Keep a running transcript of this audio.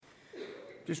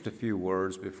Just a few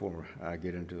words before I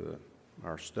get into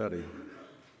our study.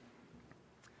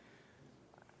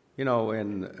 You know,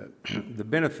 and the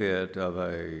benefit of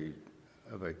a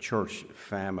church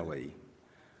family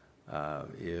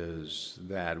is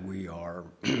that we are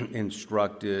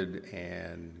instructed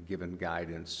and given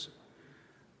guidance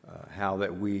how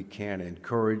that we can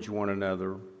encourage one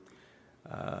another.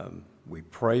 We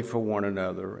pray for one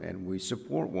another and we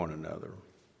support one another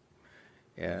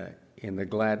in the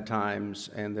glad times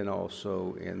and then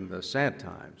also in the sad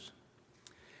times.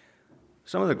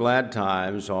 Some of the glad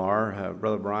times are,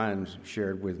 Brother Brian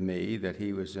shared with me that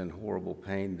he was in horrible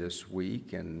pain this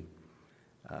week and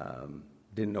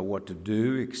didn't know what to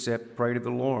do except pray to the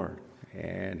Lord.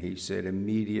 And he said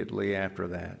immediately after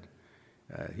that,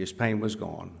 his pain was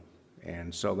gone.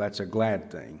 And so that's a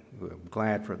glad thing. I'm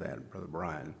glad for that, Brother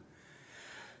Brian.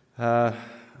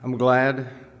 I'm glad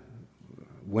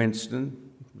Winston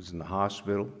was in the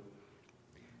hospital.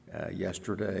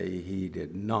 Yesterday, he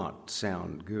did not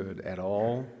sound good at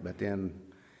all, but then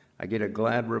I get a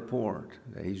glad report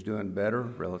that he's doing better,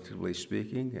 relatively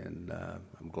speaking, and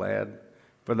I'm glad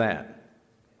for that.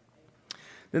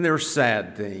 Then there are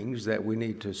sad things that we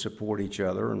need to support each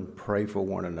other and pray for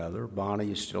one another.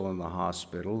 Bonnie is still in the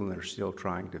hospital, and they're still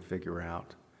trying to figure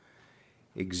out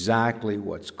exactly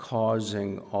what's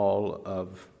causing all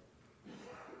of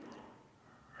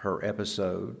her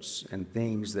episodes and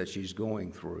things that she's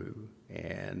going through.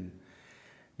 And,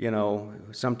 you know,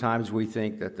 sometimes we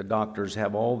think that the doctors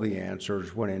have all the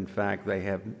answers when in fact they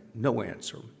have no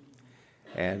answer.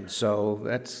 And so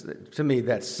that's, to me,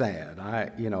 that's sad.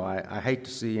 I hate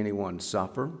to see anyone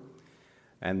suffer.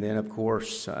 And then, of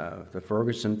course, the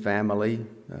Ferguson family,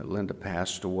 Linda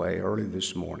passed away early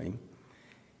this morning.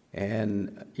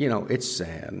 And, you know, it's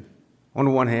sad. On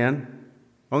the one hand,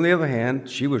 on the other hand,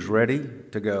 she was ready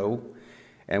to go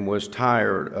and was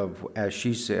tired of, as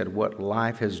she said, what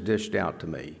life has dished out to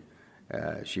me.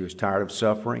 She was tired of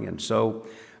suffering, and so,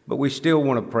 but we still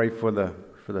want to pray for the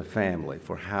family,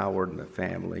 for Howard and the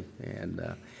family, and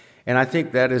I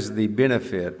think that is the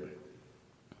benefit.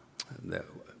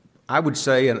 I would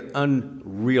say an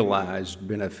unrealized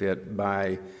benefit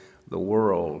by the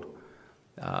world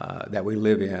that we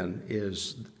live in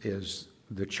is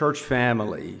the church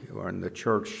family or in the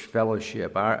church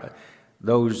fellowship.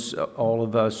 All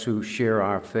of us who share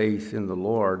our faith in the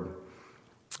Lord,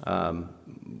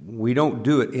 we don't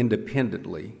do it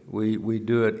independently. We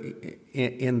do it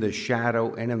in the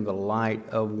shadow and in the light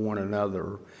of one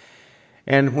another.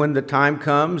 And when the time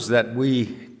comes that we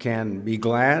can be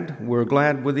glad, we're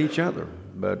glad with each other.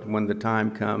 But when the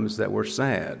time comes that we're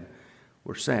sad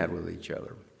with each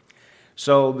other.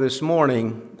 So this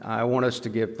morning, I want us to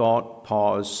give thought,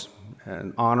 pause,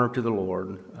 and honor to the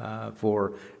Lord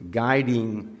for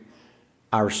guiding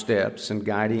our steps and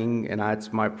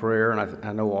that's my prayer, and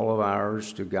I know all of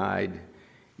ours, to guide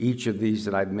each of these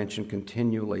that I've mentioned,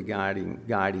 continually guiding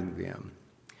them.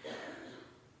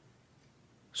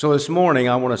 So this morning,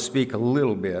 I want to speak a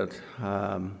little bit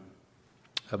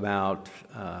about,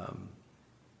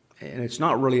 and it's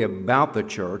not really about the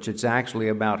church, it's actually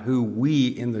about who we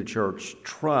in the church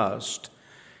trust,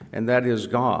 and that is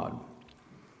God.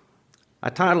 I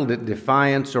titled it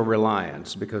Defiance or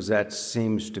Reliance because that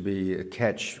seems to be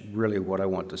catch really what I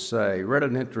want to say. Read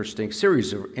an interesting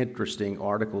series of interesting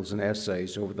articles and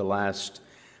essays over the last,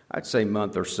 I'd say,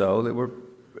 month or so that were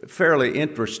fairly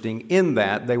interesting in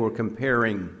that they were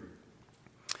comparing,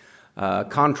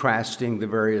 contrasting the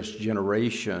various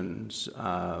generations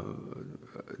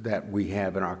that we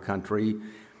have in our country.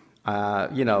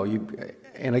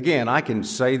 And again, I can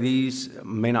say these,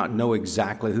 may not know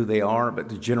exactly who they are, but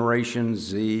the Generation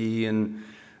Z and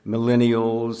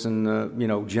Millennials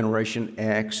and, Generation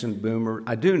X and Boomer.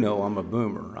 I do know I'm a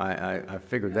Boomer. I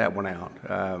figured that one out.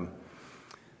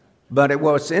 But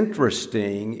what's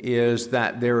interesting is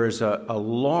that there is a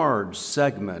large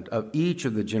segment of each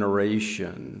of the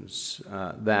generations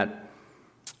that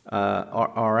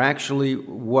are actually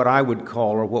what I would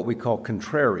call, or what we call,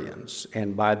 contrarians.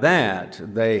 And by that,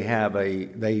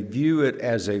 they view it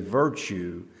as a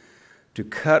virtue to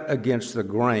cut against the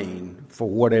grain for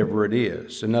whatever it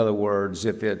is. In other words,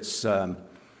 if it's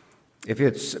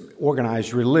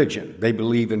organized religion, they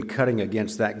believe in cutting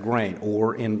against that grain,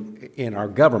 or in our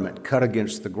government, cut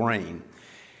against the grain.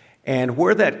 And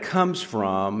where that comes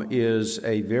from is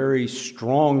a very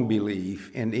strong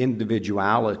belief in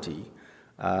individuality.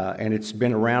 And it's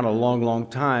been around a long, long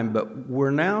time, but we're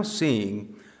now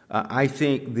seeing, I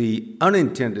think, the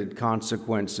unintended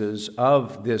consequences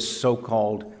of this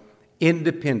so-called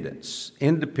independence.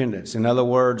 Independence. In other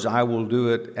words, I will do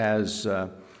it as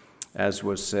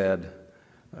was said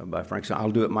by Frank,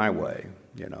 I'll do it my way.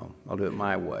 I'll do it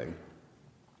my way.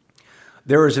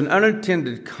 There is an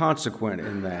unintended consequence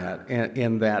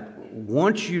in that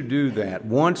once you do that,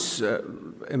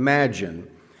 imagine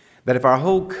that if our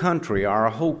whole country, our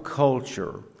whole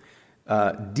culture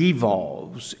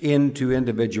devolves into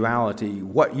individuality,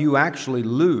 what you actually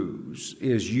lose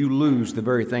is you lose the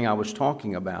very thing I was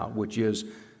talking about, which is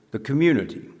the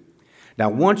community. Now,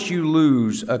 once you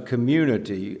lose a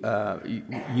community,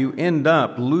 you end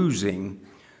up losing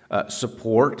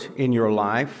support in your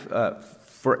life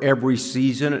for every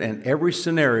season and every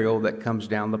scenario that comes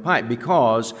down the pipe.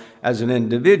 Because as an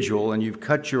individual, and you've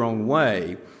cut your own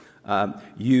way,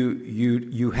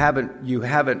 you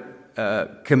haven't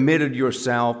committed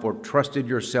yourself or trusted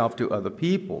yourself to other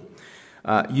people.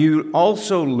 You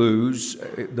also lose,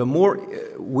 the more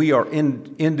we are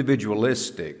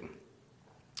individualistic,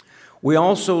 we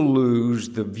also lose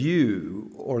the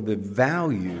view or the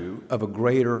value of a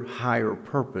greater, higher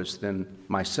purpose than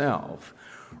myself.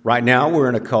 Right now, we're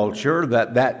in a culture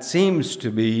that seems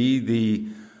to be the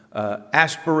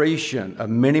aspiration of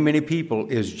many, many people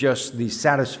is just the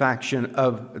satisfaction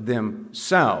of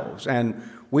themselves. And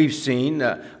we've seen,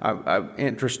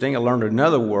 interesting, I learned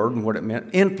another word and what it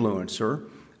meant, influencer.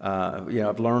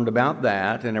 I've learned about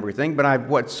that and everything. But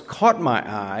what's caught my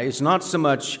eye is not so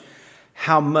much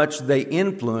how much they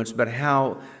influence, but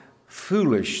how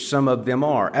foolish some of them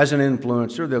are. As an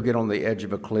influencer, they'll get on the edge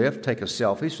of a cliff, take a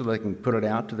selfie so they can put it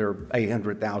out to their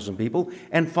 800,000 people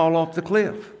and fall off the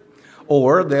cliff.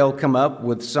 Or they'll come up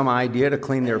with some idea to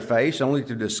clean their face only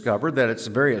to discover that it's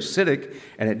very acidic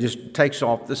and it just takes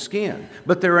off the skin.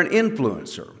 But they're an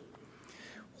influencer.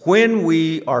 When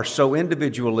we are so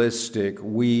individualistic,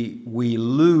 we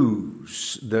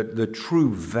lose the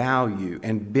true value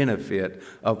and benefit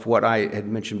of what I had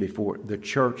mentioned before, the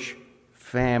church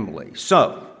family.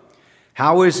 So,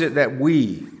 how is it that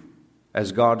we,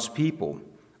 as God's people,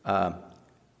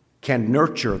 can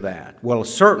nurture that? Well,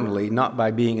 certainly not by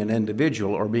being an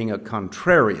individual or being a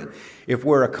contrarian. If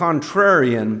we're a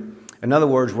contrarian, in other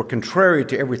words, we're contrary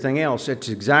to everything else, it's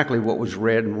exactly what was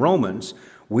read in Romans.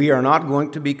 We are not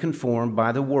going to be conformed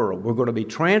by the world. We're going to be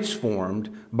transformed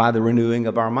by the renewing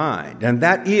of our mind. And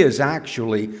that is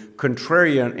actually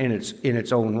contrarian in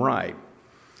its own right.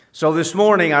 So this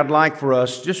morning, I'd like for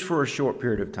us, just for a short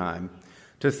period of time,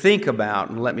 to think about,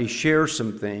 and let me share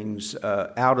some things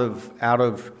out of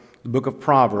the book of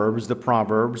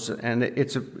Proverbs, and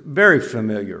it's a very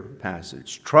familiar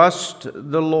passage. Trust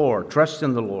in the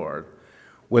Lord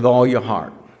with all your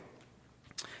heart,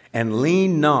 and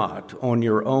lean not on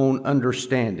your own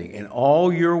understanding. In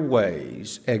all your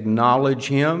ways acknowledge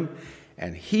him,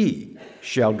 and he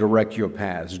shall direct your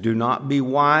paths. Do not be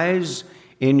wise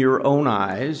in your own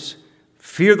eyes.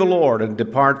 Fear the Lord and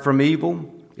depart from evil.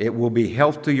 It will be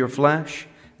health to your flesh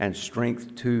and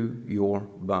strength to your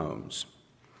bones.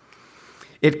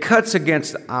 It cuts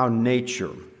against our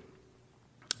nature.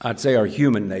 I'd say our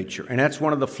human nature. And that's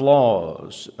one of the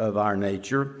flaws of our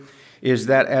nature, is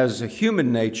that as a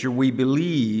human nature, we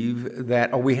believe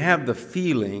that, or we have the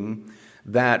feeling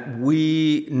that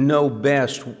we know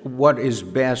best what is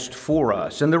best for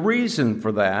us. And the reason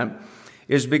for that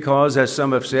is because, as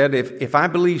some have said, if I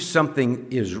believe something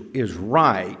is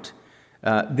right,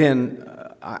 then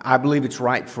I believe it's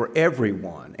right for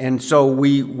everyone. And so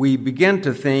we begin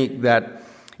to think that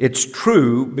it's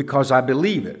true because I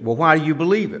believe it. Well, why do you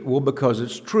believe it? Well, because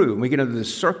it's true. And we get into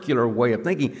this circular way of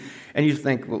thinking, and you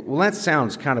think, well, that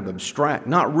sounds kind of abstract.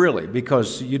 Not really,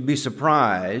 because you'd be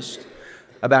surprised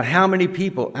about how many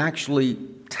people actually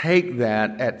take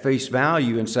that at face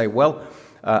value and say, well,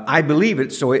 I believe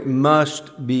it, so it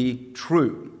must be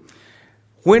true.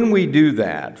 When we do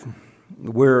that,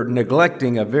 we're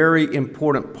neglecting a very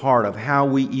important part of how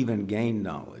we even gain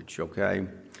knowledge, okay?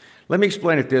 Let me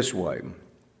explain it this way.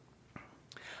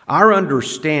 Our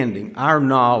understanding, our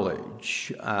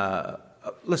knowledge,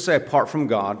 let's say apart from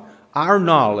God, our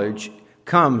knowledge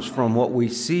comes from what we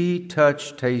see,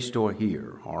 touch, taste, or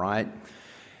hear, all right?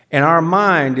 And our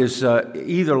mind is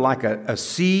either like a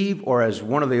sieve, or as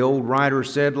one of the old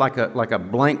writers said, like a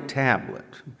blank tablet.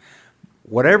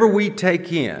 Whatever we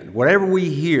take in, whatever we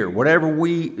hear, whatever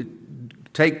we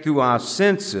take through our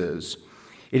senses,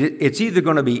 it's either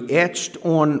going to be etched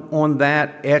on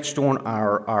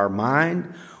our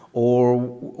mind,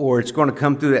 or it's going to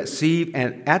come through that sieve.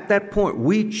 And at that point,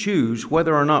 we choose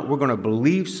whether or not we're going to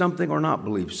believe something or not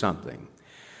believe something.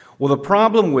 Well, the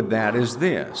problem with that is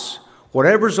this.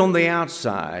 Whatever's on the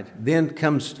outside then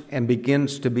comes and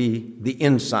begins to be the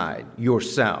inside,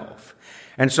 yourself.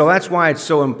 And so that's why it's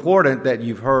so important that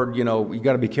you've heard, you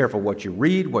got to be careful what you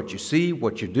read, what you see,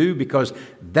 what you do, because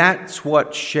that's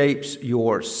what shapes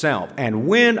yourself. And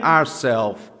when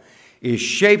ourself is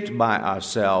shaped by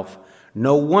ourself,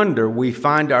 no wonder we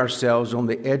find ourselves on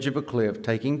the edge of a cliff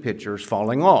taking pictures,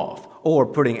 falling off, or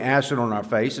putting acid on our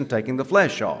face and taking the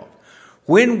flesh off.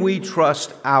 When we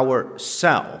trust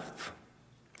ourself,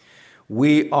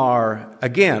 we are,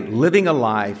 again, living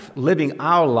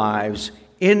our lives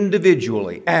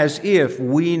individually, as if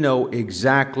we know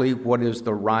exactly what is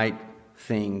the right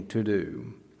thing to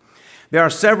do. There are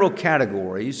several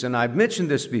categories, and I've mentioned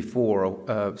this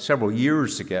before several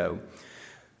years ago,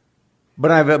 but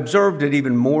I've observed it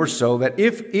even more so that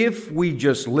if we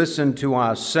just listen to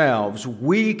ourselves,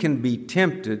 we can be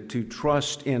tempted to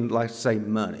trust in, let's say,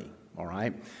 money, all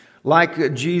right?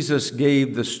 Like Jesus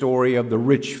gave the story of the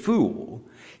rich fool.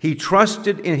 He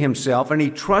trusted in himself and he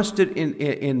trusted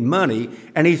in money,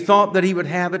 and he thought that he would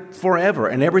have it forever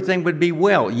and everything would be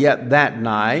well. Yet that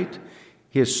night,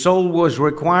 his soul was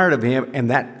required of him,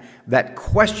 and that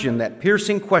question, that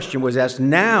piercing question was asked,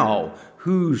 now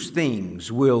whose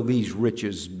things will these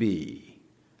riches be?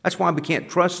 That's why we can't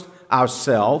trust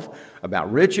ourselves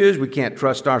about riches. We can't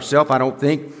trust ourselves, I don't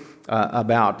think,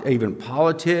 about even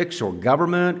politics or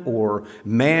government or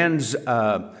man's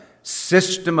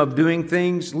system of doing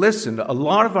things. Listen, a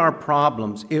lot of our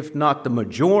problems, if not the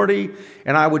majority,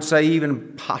 and I would say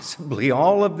even possibly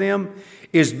all of them,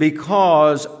 is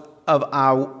because of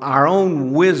our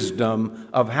own wisdom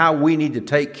of how we need to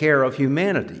take care of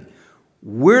humanity.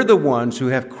 We're the ones who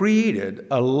have created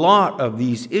a lot of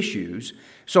these issues,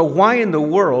 so why in the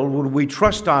world would we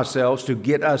trust ourselves to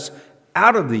get us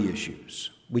out of the issues?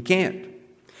 We can't.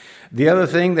 The other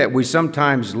thing that we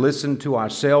sometimes listen to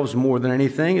ourselves more than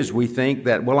anything is we think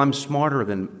that, well, I'm smarter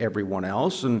than everyone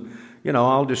else, and,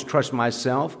 I'll just trust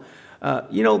myself.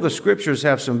 The Scriptures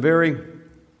have some very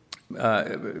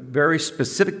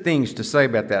specific things to say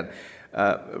about that.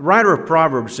 Writer of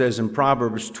Proverbs says in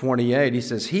Proverbs 28, he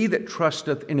says, he that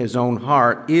trusteth in his own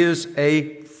heart is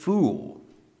a fool.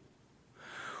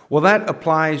 Well, that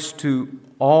applies to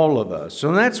all of us.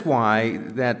 So that's why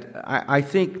that I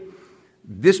think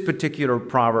this particular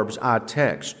Proverbs, our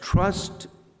text, trust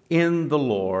in the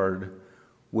Lord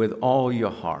with all your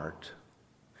heart.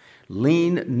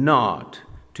 Lean not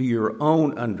to your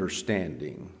own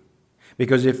understanding.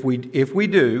 Because if we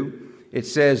do, it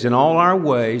says, in all our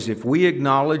ways, if we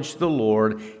acknowledge the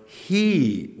Lord,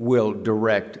 He will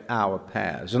direct our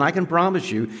paths. And I can promise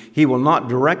you, He will not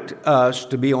direct us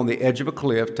to be on the edge of a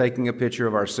cliff, taking a picture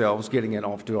of ourselves, getting it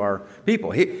off to our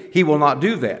people. He will not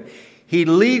do that. He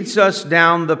leads us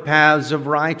down the paths of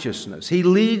righteousness. He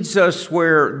leads us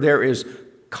where there is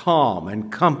calm and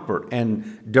comfort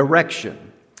and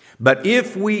direction. But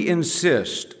if we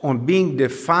insist on being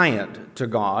defiant to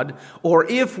God, or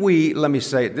if we, let me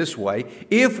say it this way,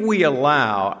 if we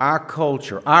allow our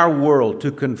culture, our world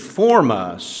to conform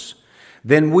us,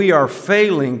 then we are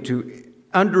failing to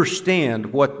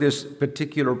understand what this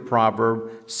particular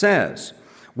proverb says.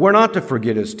 We're not to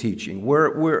forget His teaching.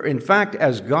 We're in fact,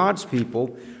 as God's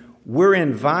people, we're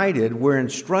invited, we're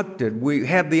instructed, we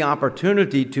have the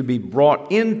opportunity to be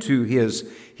brought into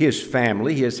His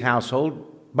family, His household,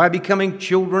 by becoming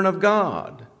children of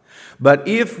God. But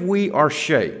if we are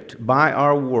shaped by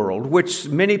our world, which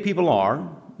many people are,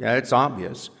 yeah, it's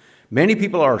obvious, many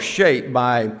people are shaped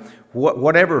by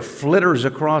whatever flitters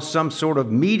across some sort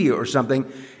of media or something,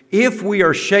 if we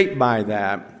are shaped by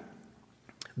that,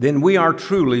 then we are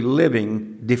truly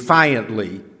living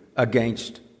defiantly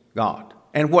against God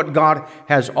and what God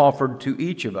has offered to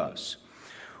each of us.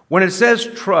 When it says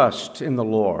trust in the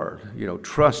Lord,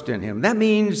 trust in Him, that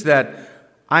means that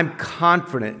I'm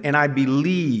confident and I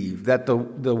believe that the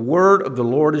word of the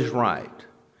Lord is right.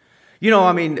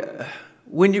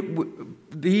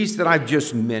 These that I've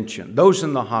just mentioned, those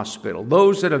in the hospital,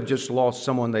 those that have just lost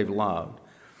someone they've loved,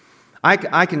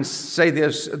 I can say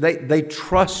this, they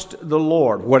trust the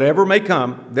Lord. Whatever may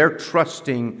come, they're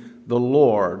trusting the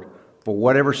Lord for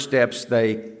whatever steps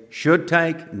they should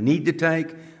take, need to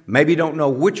take, maybe don't know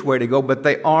which way to go, but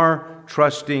they are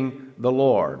trusting the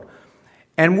Lord.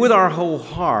 And with our whole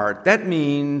heart, that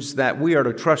means that we are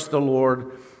to trust the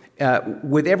Lord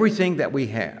with everything that we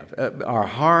have. Our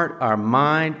heart, our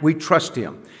mind, we trust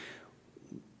Him.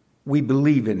 We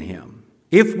believe in Him.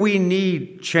 If we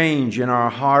need change in our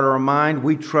heart or mind,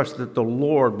 we trust that the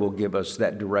Lord will give us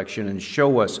that direction and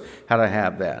show us how to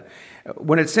have that.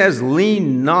 When it says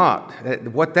lean not,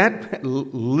 what that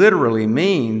literally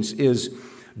means is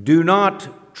do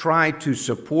not try to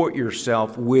support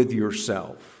yourself with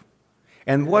yourself.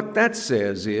 And what that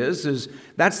says is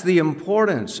that's the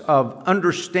importance of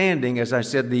understanding, as I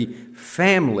said, the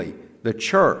family, the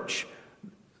church,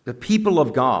 the people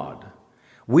of God.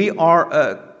 We are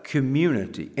a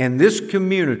community, and this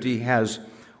community has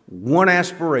one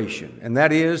aspiration, and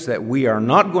that is that we are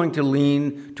not going to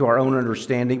lean to our own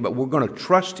understanding, but we're going to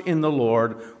trust in the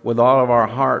Lord with all of our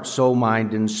heart, soul,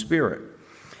 mind, and spirit.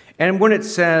 And when it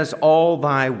says all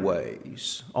thy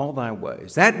ways,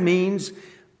 that means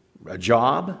a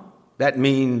job, that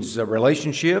means a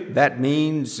relationship, that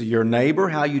means your neighbor,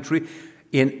 how you treat.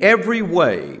 In every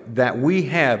way that we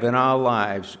have in our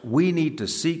lives, we need to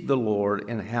seek the Lord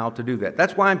in how to do that.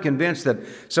 That's why I'm convinced that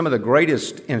some of the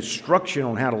greatest instruction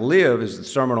on how to live is the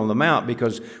Sermon on the Mount,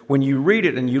 because when you read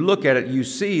it and you look at it, you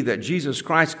see that Jesus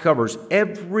Christ covers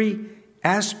every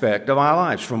aspect of our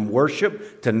lives, from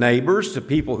worship to neighbors to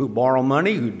people who borrow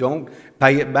money, who don't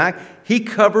pay it back. He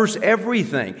covers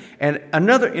everything. And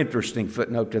another interesting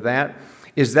footnote to that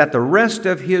is that the rest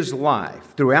of his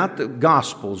life, throughout the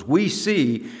Gospels, we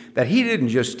see that he didn't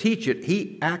just teach it,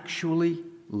 he actually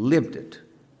lived it.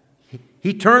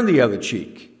 He turned the other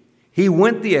cheek. He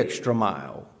went the extra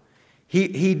mile.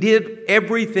 He did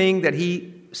everything that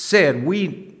he said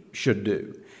we should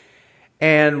do.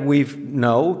 And we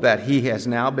know that he has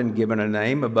now been given a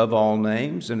name above all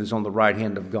names and is on the right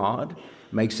hand of God,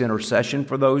 makes intercession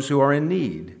for those who are in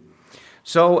need.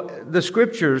 So the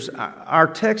Scriptures, our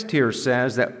text here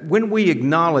says that when we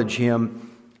acknowledge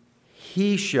him,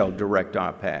 he shall direct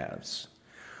our paths.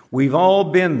 We've all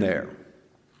been there.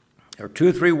 There are 2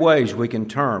 or 3 ways we can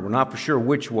turn. We're not for sure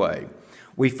which way.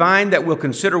 We find that we'll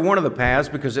consider one of the paths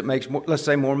because it makes, more, let's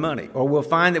say, more money. Or we'll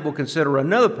find that we'll consider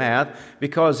another path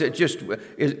because it just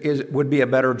would be a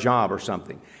better job or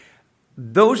something.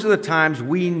 Those are the times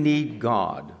we need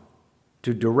God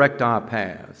to direct our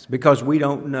paths because we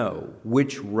don't know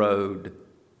which road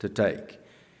to take.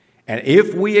 And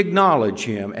if we acknowledge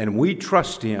him and we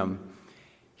trust him,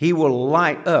 he will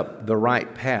light up the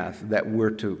right path that we're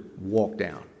to walk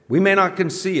down. We may not can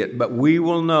see it, but we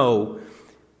will know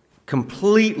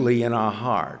completely in our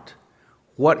heart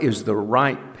what is the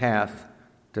right path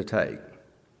to take.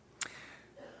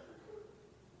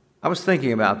 I was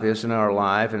thinking about this in our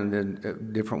life and the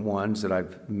different ones that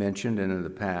I've mentioned and in the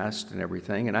past and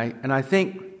everything, and I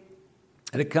think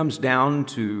that it comes down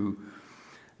to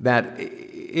that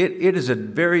it is a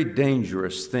very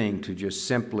dangerous thing to just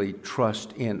simply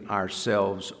trust in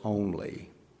ourselves only.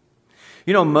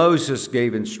 You know, Moses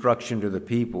gave instruction to the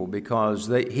people because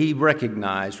he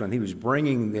recognized when he was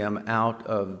bringing them out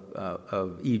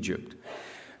of Egypt,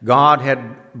 God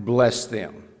had blessed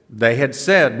them. They had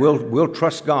said, we'll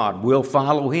trust God, we'll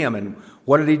follow him. And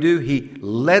what did he do? He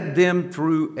led them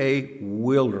through a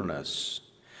wilderness.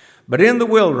 But in the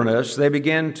wilderness, they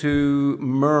began to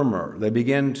murmur. They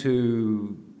began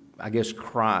to, I guess,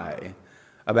 cry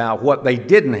about what they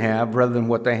didn't have rather than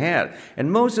what they had.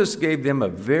 And Moses gave them a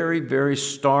very, very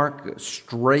stark,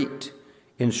 straight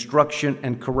instruction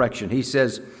and correction. He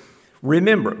says,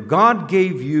 remember, God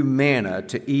gave you manna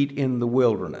to eat in the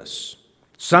wilderness,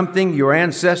 something your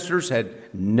ancestors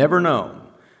had never known.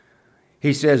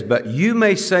 He says, but you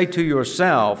may say to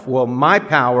yourself, well, my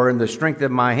power and the strength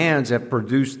of my hands have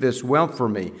produced this wealth for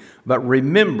me. But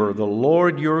remember the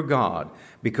Lord your God,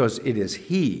 because it is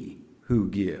he who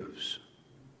gives.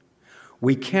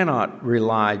 We cannot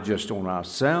rely just on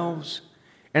ourselves.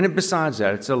 And besides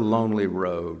that, it's a lonely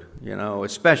road, you know,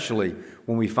 especially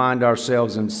when we find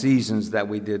ourselves in seasons that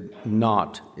we did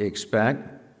not expect.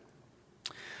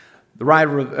 The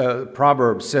writer of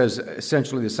Proverbs says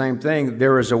essentially the same thing.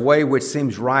 There is a way which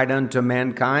seems right unto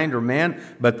mankind or man,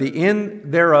 but the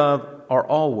end thereof are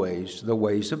always the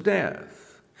ways of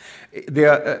death.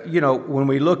 When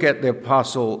we look at the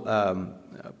Apostle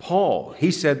Paul, he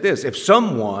said this, if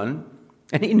someone,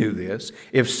 and he knew this,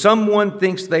 if someone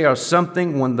thinks they are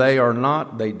something when they are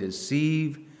not, they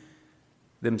deceive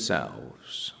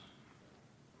themselves.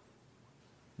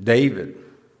 David,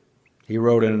 he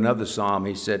wrote in another psalm,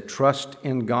 he said, trust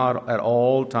in God at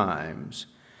all times.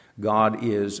 God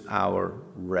is our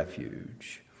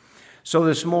refuge. So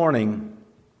this morning,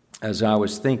 as I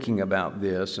was thinking about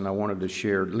this, and I wanted to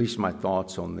share at least my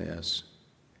thoughts on this,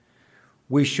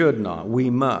 we should not, we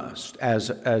must,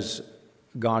 as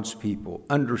God's people,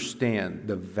 understand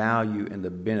the value and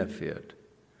the benefit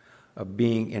of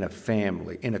being in a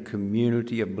family, in a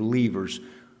community of believers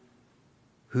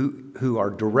who are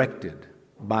directed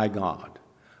by God.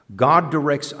 God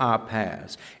directs our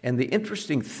paths. And the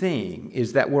interesting thing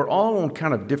is that we're all on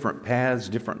kind of different paths,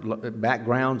 different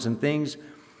backgrounds and things,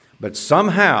 but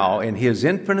somehow in his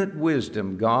infinite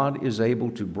wisdom, God is able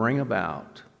to bring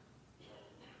about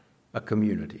a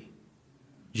community.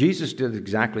 Jesus did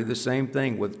exactly the same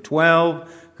thing with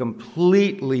 12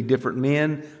 completely different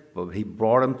men, but he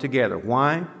brought them together.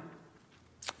 Why?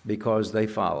 Because they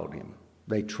followed him.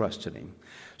 They trusted him.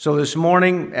 So this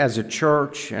morning, as a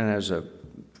church and as a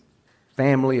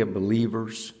family of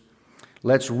believers,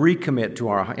 let's recommit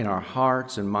in our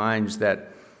hearts and minds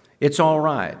that it's all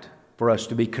right for us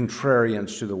to be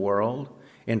contrarians to the world.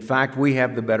 In fact, we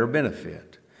have the better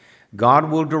benefit. God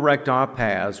will direct our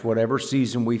paths, whatever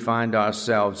season we find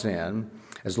ourselves in,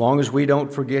 as long as we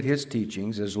don't forget his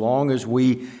teachings, as long as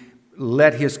we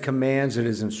let his commands and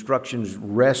his instructions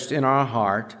rest in our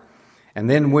heart. And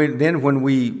then when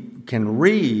we can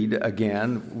read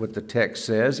again what the text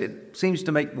says, it seems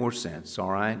to make more sense,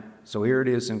 all right? So here it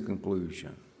is in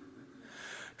conclusion.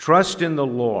 Trust in the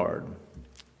Lord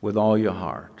with all your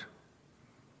heart,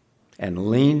 and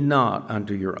lean not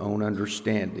unto your own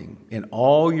understanding. In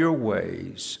all your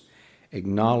ways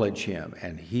acknowledge him,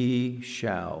 and he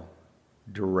shall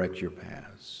direct your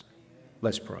paths.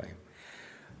 Let's pray.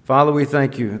 Father, we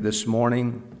thank you this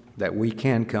morning that we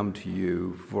can come to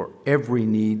you for every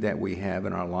need that we have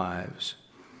in our lives.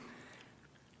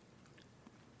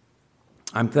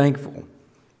 I'm thankful,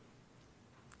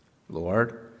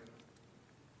 Lord,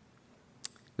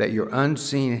 that your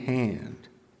unseen hand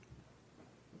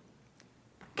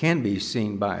can be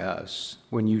seen by us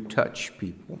when you touch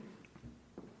people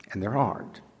and their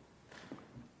heart,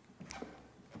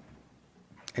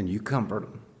 and you comfort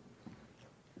them.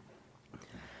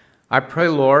 I pray,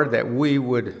 Lord, that we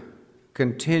would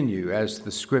continue, as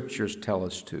the Scriptures tell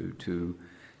us to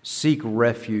seek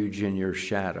refuge in your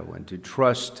shadow and to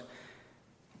trust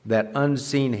that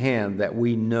unseen hand that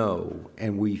we know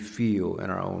and we feel in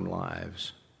our own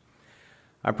lives.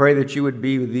 I pray that you would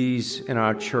be with these in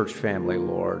our church family,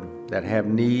 Lord, that have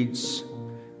needs.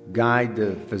 Guide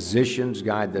the physicians,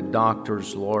 guide the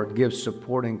doctors, Lord. Give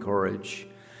support and courage.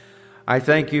 I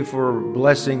thank you for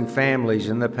blessing families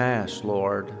in the past,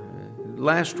 Lord.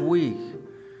 Last week,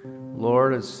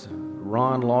 Lord, as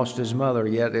Ron lost his mother,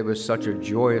 yet it was such a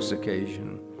joyous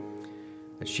occasion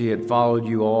that she had followed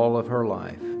you all of her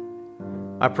life.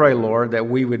 I pray, Lord, that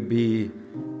we would be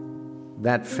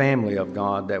that family of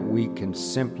God, that we can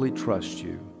simply trust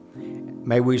you.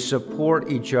 May we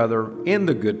support each other in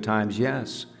the good times,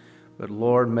 yes, but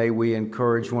Lord, may we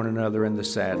encourage one another in the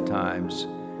sad times,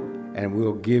 and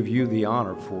we'll give you the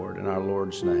honor for it in our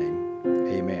Lord's name.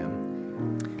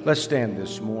 Amen. Let's stand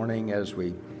this morning as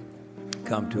we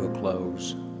come to a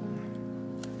close.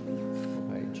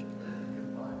 Page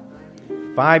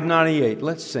 598.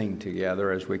 Let's sing together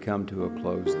as we come to a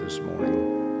close this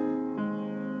morning.